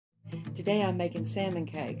Today I'm making salmon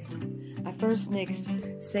cakes. I first mixed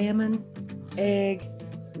salmon, egg,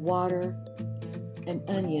 water, and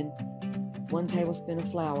onion, 1 tablespoon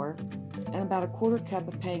of flour, and about 1/4 cup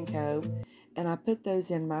of panko, and I put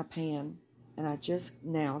those in my pan, and I just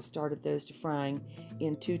now started those to frying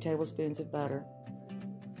in 2 tablespoons of butter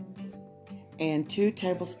and 2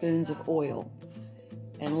 tablespoons of oil,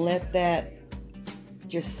 and let that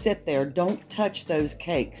just sit there. Don't touch those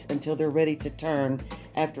cakes until they're ready to turn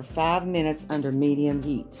after 5 minutes under medium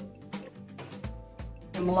heat.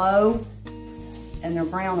 They're low and they're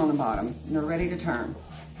brown on the bottom and they're ready to turn.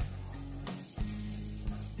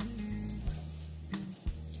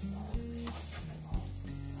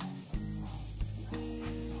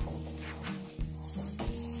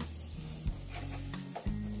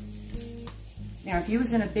 Now, if you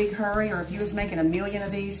was in a big hurry or if you was making 1,000,000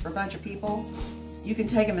 of these for a bunch of people, you can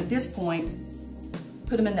take them at this point,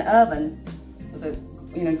 put them in the oven with the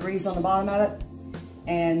grease on the bottom of it,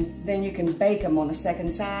 and then you can bake them on the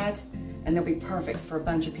second side, and they'll be perfect for a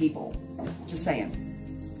bunch of people. Just saying.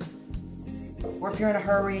 Or if you're in a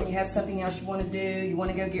hurry and you have something else you want to do, you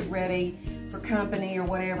want to go get ready for company or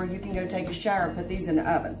whatever, you can go take a shower and put these in the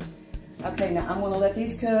oven. Okay, now I'm going to let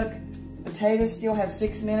these cook. The potatoes still have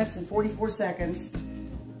 6 minutes and 44 seconds.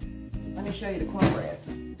 Let me show you the cornbread.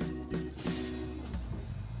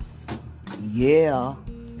 Yeah.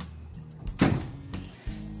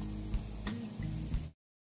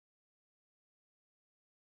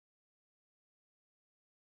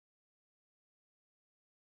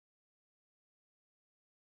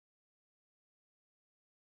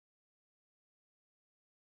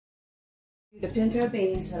 The pinto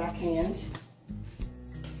beans that I canned,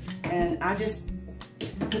 and I just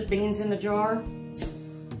put beans in the jar,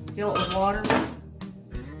 fill it with water,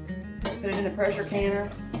 put it in the pressure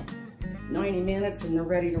canner, 90 minutes, and they're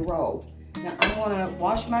ready to roll. Now I'm going to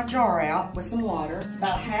wash my jar out with some water,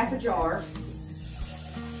 about half a jar.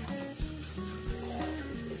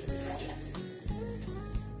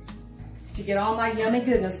 To get all my yummy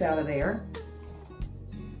goodness out of there.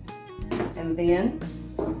 And then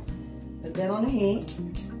put that on the heat.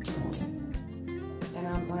 And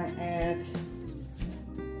I'm going to add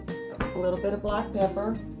a little bit of black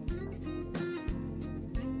pepper.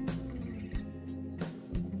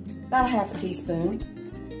 About 1/2 teaspoon.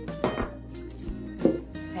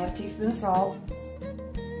 1/2 teaspoon of salt.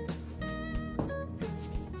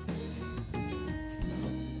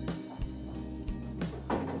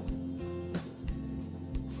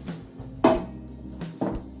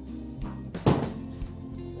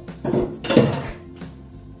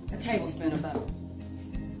 A tablespoon of butter.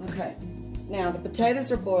 Okay, now the potatoes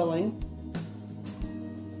are boiling.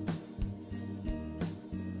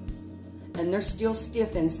 And they're still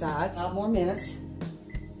stiff inside. 5 more minutes.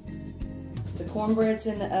 The cornbread's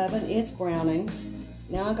in the oven, it's browning.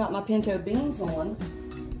 Now I've got my pinto beans on.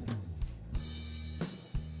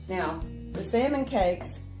 Now, the salmon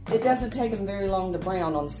cakes, it doesn't take them very long to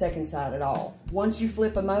brown on the second side at all. Once you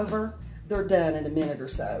flip them over, they're done in a minute or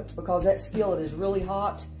so because that skillet is really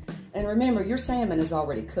hot. And remember, your salmon is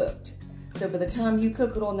already cooked. So by the time you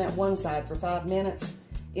cook it on that one side for 5 minutes,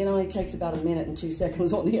 it only takes about 1 minute and 2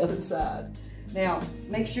 seconds on the other side. Now,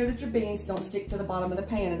 make sure that your beans don't stick to the bottom of the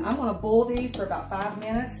pan. And I'm gonna boil these for about 5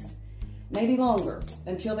 minutes, maybe longer,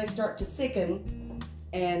 until they start to thicken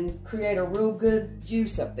and create a real good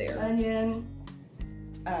juice up there. Onion.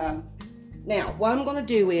 Now, what I'm gonna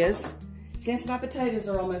do is, since my potatoes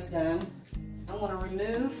are almost done, I'm gonna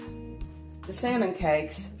remove the salmon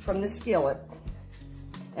cakes from the skillet,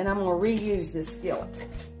 and I'm gonna reuse this skillet.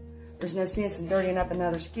 There's no sense in dirtying up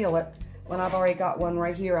another skillet when I've already got one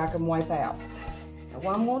right here I can wipe out. Now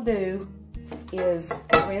what I'm gonna do is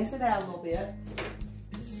rinse it out a little bit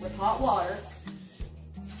with hot water,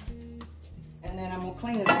 and then I'm gonna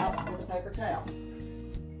clean it out with a paper towel.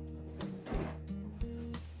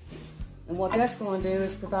 And what that's gonna do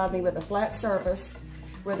is provide me with a flat surface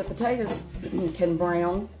where the potatoes can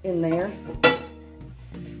brown in there.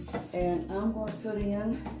 And I'm gonna put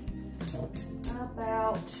in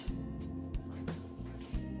about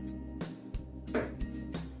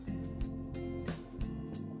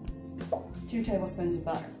 2 tablespoons of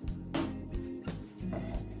butter.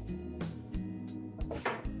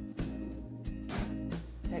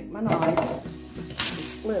 Take my knife and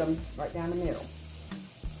split them right down the middle.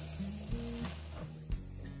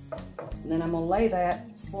 And then I'm gonna lay that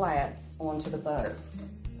flat onto the butter.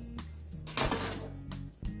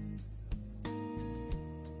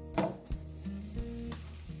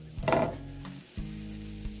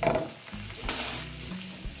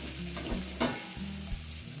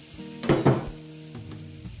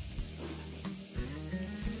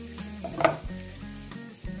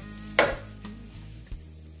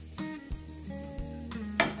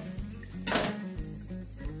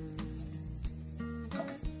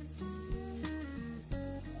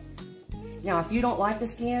 Now, if you don't like the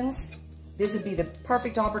skins, this would be the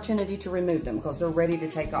perfect opportunity to remove them because they're ready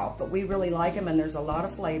to take off. But we really like them, and there's a lot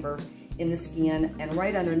of flavor in the skin. And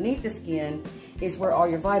right underneath the skin is where all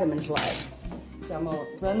your vitamins lay. So I'm gonna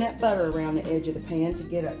run that butter around the edge of the pan to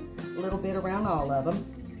get a little bit around all of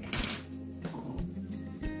them.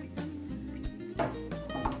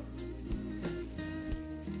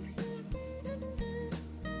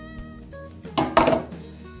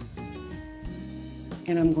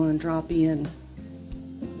 And I'm going to drop in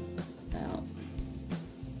about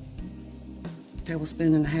a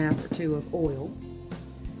tablespoon and a half or two of oil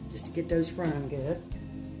just to get those frying good.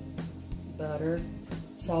 Butter,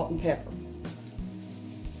 salt, and pepper.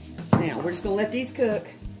 Now we're just going to let these cook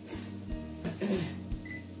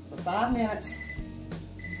for 5 minutes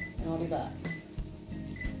and I'll be back.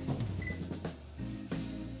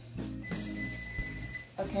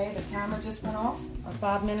 Okay, the timer just went off. Our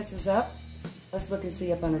 5 minutes is up. Let's look and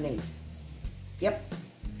see up underneath. Yep.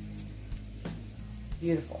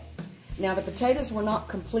 Beautiful. Now the potatoes were not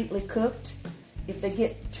completely cooked. If they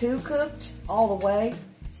get too cooked all the way,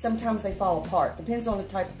 sometimes they fall apart. Depends on the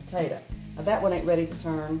type of potato. Now that one ain't ready to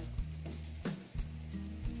turn.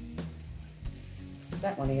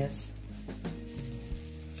 That one is.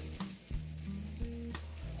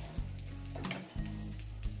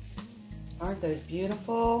 Aren't those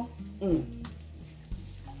beautiful?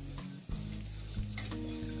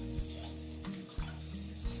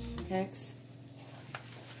 Hex.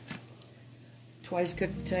 Twice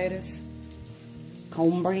cooked potatoes,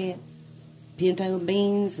 cornbread, pinto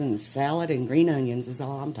beans, and salad and green onions is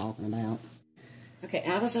all I'm talking about. Okay,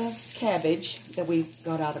 out of the cabbage that we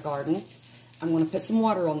got out of the garden, I'm going to put some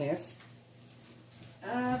water on this.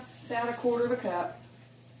 About a quarter of a cup.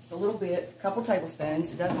 Just a little bit, a couple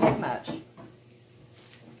tablespoons. It doesn't take much. I'm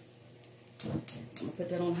going to put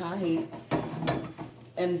that on high heat.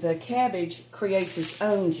 And the cabbage creates its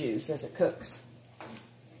own juice as it cooks.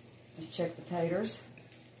 Let's check the taters.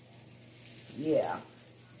 Yeah.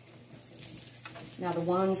 Now the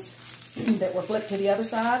ones that were flipped to the other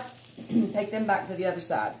side, take them back to the other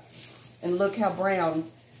side. And look how brown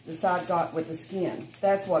the side got with the skin.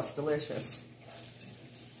 That's what's delicious.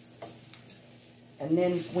 And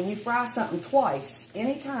then when you fry something twice,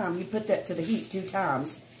 anytime you put that to the heat 2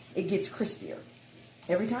 times, it gets crispier.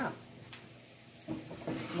 Every time.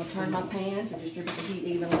 I'm going to turn my pan to distribute the heat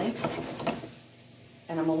evenly.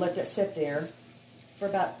 And I'm going to let that sit there for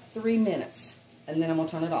about 3 minutes. And then I'm going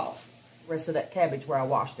to turn it off. The rest of that cabbage where I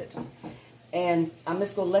washed it. And I'm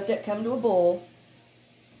just going to let that come to a boil.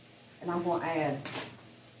 And I'm going to add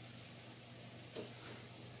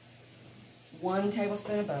 1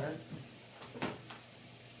 tablespoon of butter.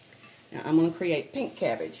 Now I'm going to create pink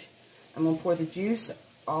cabbage. I'm going to pour the juice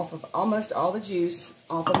off of, almost all the juice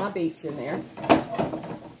off of my beets in there.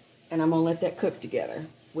 And I'm going to let that cook together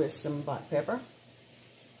with some black pepper.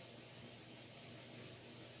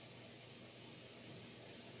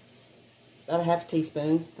 About a half a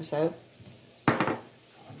teaspoon or so.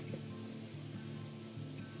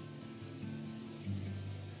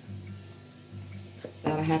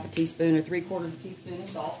 About a half a teaspoon or 3/4 of a teaspoon of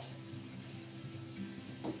salt.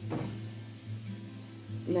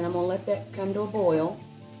 And then I'm going to let that come to a boil.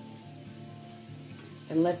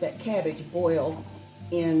 And let that cabbage boil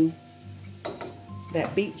in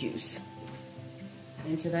that beet juice.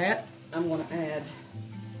 Into that, I'm going to add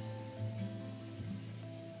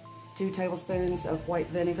 2 tablespoons of white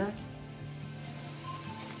vinegar.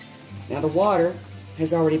 Now the water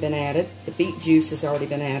has already been added. The beet juice has already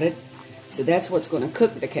been added. So that's what's going to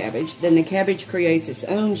cook the cabbage. Then the cabbage creates its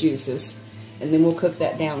own juices, and then we'll cook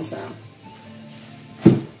that down some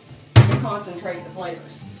to concentrate the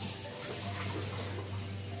flavors.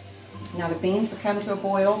 Now the beans will come to a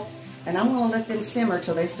boil, and I'm going to let them simmer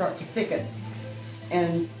till they start to thicken.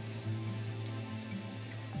 And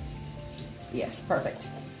yes, perfect.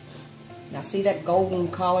 Now see that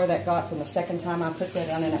golden color that got from the second time I put that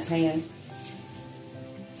down in that pan?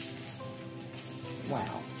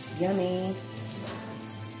 Wow, yummy.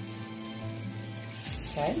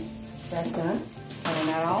 Okay, that's done. Turn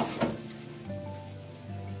that off.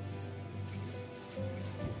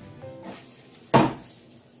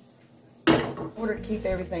 In order to keep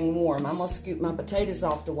everything warm, I'm going to scoop my potatoes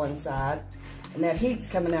off to one side, and that heat's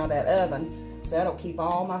coming out of that oven, so that'll keep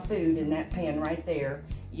all my food in that pan right there.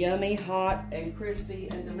 Yummy, hot, and crispy,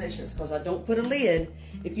 and delicious, because I don't put a lid.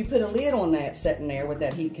 If you put a lid on that sitting there with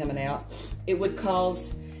that heat coming out, it would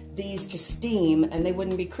cause these to steam, and they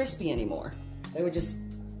wouldn't be crispy anymore. They would just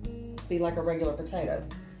be like a regular potato.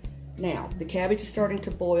 Now, the cabbage is starting to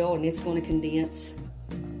boil, and it's going to condense.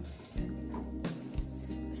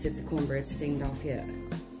 See if the cornbread's steamed off yet.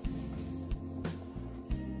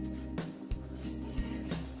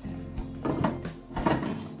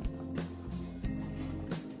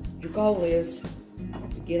 your goal is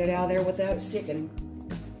to get it out of there without sticking.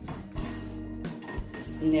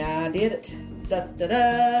 Yeah, I did it. Da, da,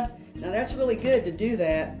 da. Now that's really good to do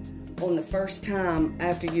that on the first time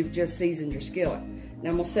after you've just seasoned your skillet.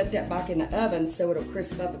 Now I'm gonna set that back in the oven so it'll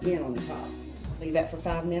crisp up again on the top. Leave that for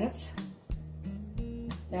 5 minutes.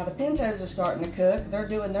 Now the pintos are starting to cook. They're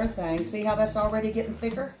doing their thing. See how that's already getting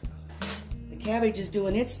thicker? The cabbage is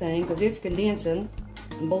doing its thing because it's condensing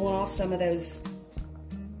and boiling off some of those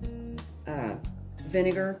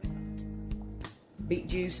vinegar, beet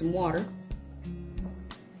juice, and water.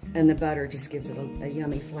 And the butter just gives it a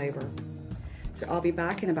yummy flavor. So I'll be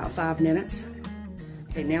back in about 5 minutes.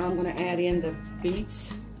 Okay, now I'm gonna add in the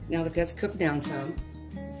beets, now that that's cooked down some.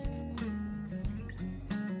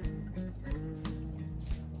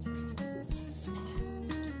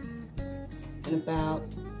 And about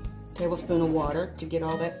a tablespoon of water to get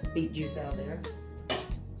all that beet juice out of there.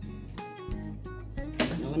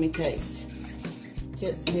 Now let me taste. See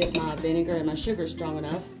if my vinegar and my sugar is strong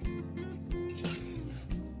enough.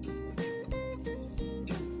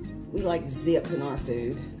 We like zip in our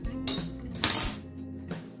food.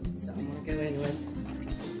 So I'm gonna go in with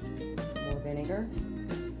more vinegar.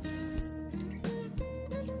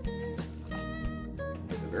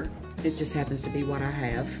 It just happens to be what I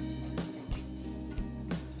have.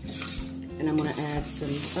 And I'm gonna add some,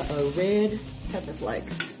 red pepper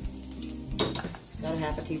flakes. About a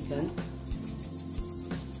half a teaspoon.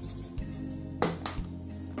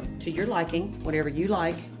 To your liking, whatever you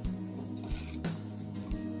like.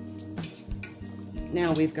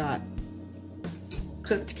 Now we've got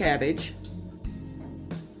cooked cabbage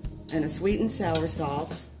and a sweet and sour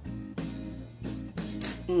sauce.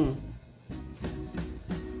 Now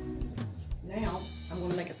I'm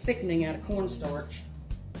going to make a thickening out of cornstarch.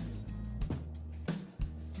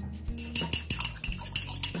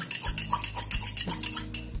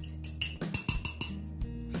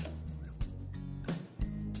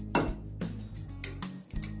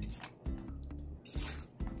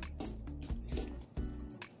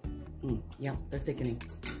 Yeah, they're thickening.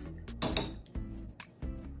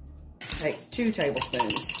 Take 2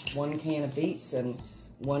 tablespoons, 1 can of beets and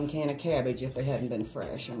 1 can of cabbage if they hadn't been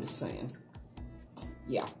fresh, I'm just saying.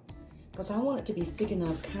 Yeah, because I want it to be thick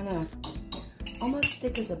enough, kind of almost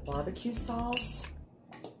thick as a barbecue sauce.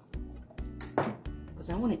 Because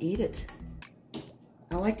I want to eat it.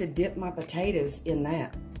 I like to dip my potatoes in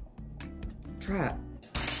that. Try it.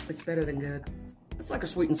 It's better than good. It's like a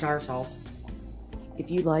sweet and sour sauce. If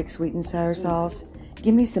you like sweet and sour sauce,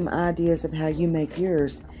 give me some ideas of how you make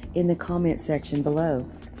yours in the comment section below.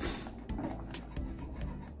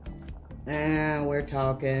 Now we're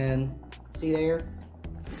talking. See there?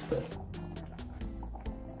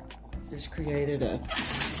 Just created a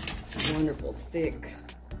wonderful, thick,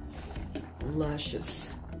 luscious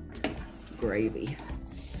gravy.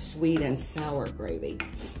 Sweet and sour gravy.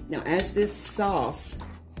 Now as this sauce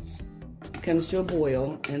comes to a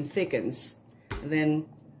boil and thickens, then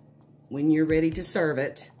when you're ready to serve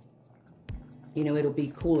it, you know, it'll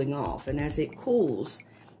be cooling off. And as it cools,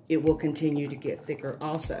 it will continue to get thicker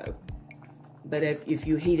also. But if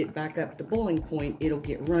you heat it back up to boiling point, it'll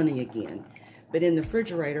get runny again. But in the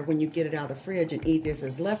refrigerator, when you get it out of the fridge and eat this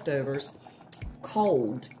as leftovers,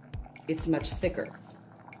 cold, it's much thicker.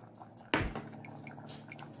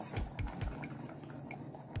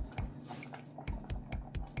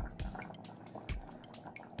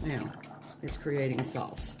 Now, it's creating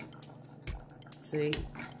sauce. See?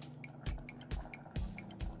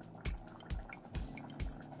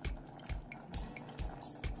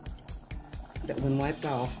 That when wiped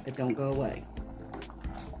off, it don't go away.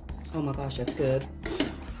 Oh my gosh, that's good.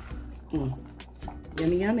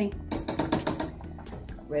 Yummy, yummy.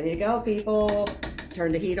 Ready to go, people.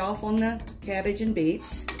 Turn the heat off on the cabbage and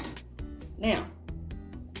beets. Now,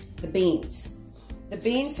 the beans. The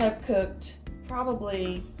beans have cooked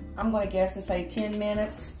probably, I'm going to guess and say 10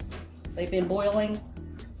 minutes. They've been boiling,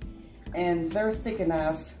 and they're thick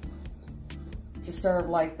enough to serve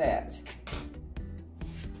like that.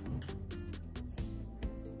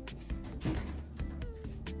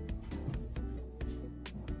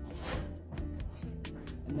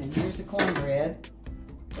 And then here's the cornbread.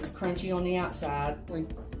 It's crunchy on the outside.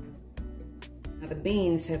 Now the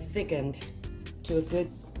beans have thickened to a good,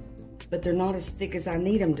 but they're not as thick as I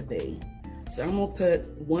need them to be. So I'm gonna put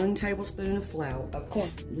 1 tablespoon of flour, of corn,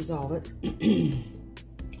 dissolve it.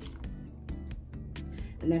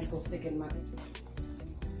 And that's gonna thicken my,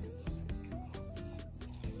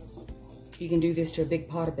 you can do this to a big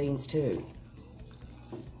pot of beans too.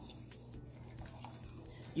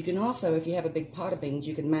 You can also, if you have a big pot of beans,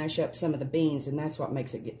 you can mash up some of the beans, and that's what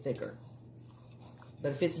makes it get thicker.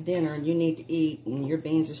 But if it's dinner and you need to eat and your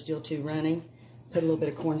beans are still too runny, put a little bit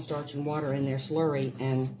of cornstarch and water in their slurry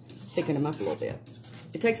and thicken them up a little bit.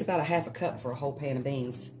 It takes about a half a cup for a whole pan of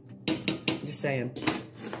beans. I'm just saying.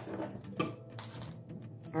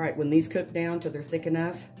 All right, when these cook down till they're thick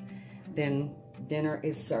enough, then dinner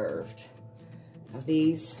is served. Now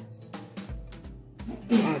these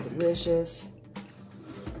are delicious.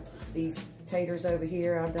 These taters over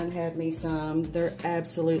here, I've done had me some. They're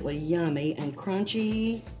absolutely yummy and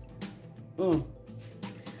crunchy.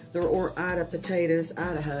 They're Ore-Ida potatoes,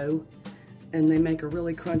 Idaho, and they make a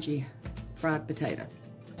really crunchy fried potato.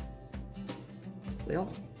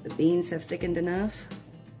 Well, the beans have thickened enough,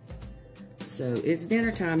 so it's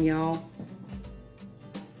dinner time, y'all.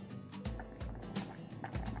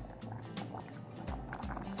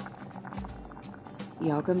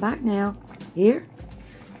 Y'all come back now. Here.